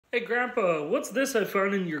Hey, Grandpa, what's this I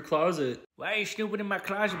found in your closet? Why are you snooping in my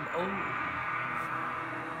closet? Oh.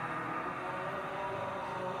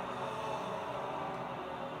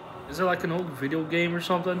 Is it like an old video game or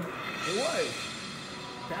something? It was.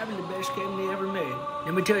 Probably the best game they ever made.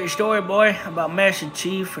 Let me tell you a story, boy, about Master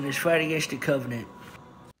Chief and his fight against the Covenant.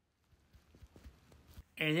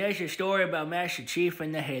 And there's a story about Master Chief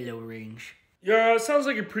and the Halo rings. Yeah, it sounds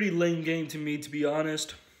like a pretty lame game to me, to be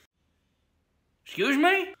honest. Excuse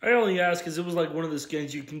me? I only ask because it was like one of the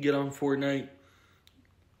skins you can get on Fortnite.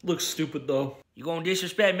 Looks stupid, though. You gonna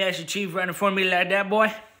disrespect Master Chief right in front of me like that,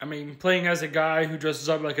 boy? I mean, playing as a guy who dresses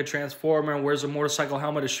up like a transformer and wears a motorcycle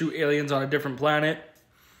helmet to shoot aliens on a different planet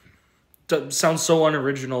sounds so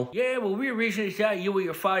unoriginal. Yeah, well, we originally thought you were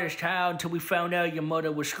your father's child until we found out your mother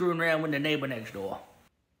was screwing around with the neighbor next door.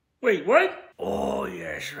 Wait, what? Oh,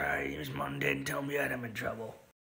 yes, right. His mom didn't tell me I'm in trouble.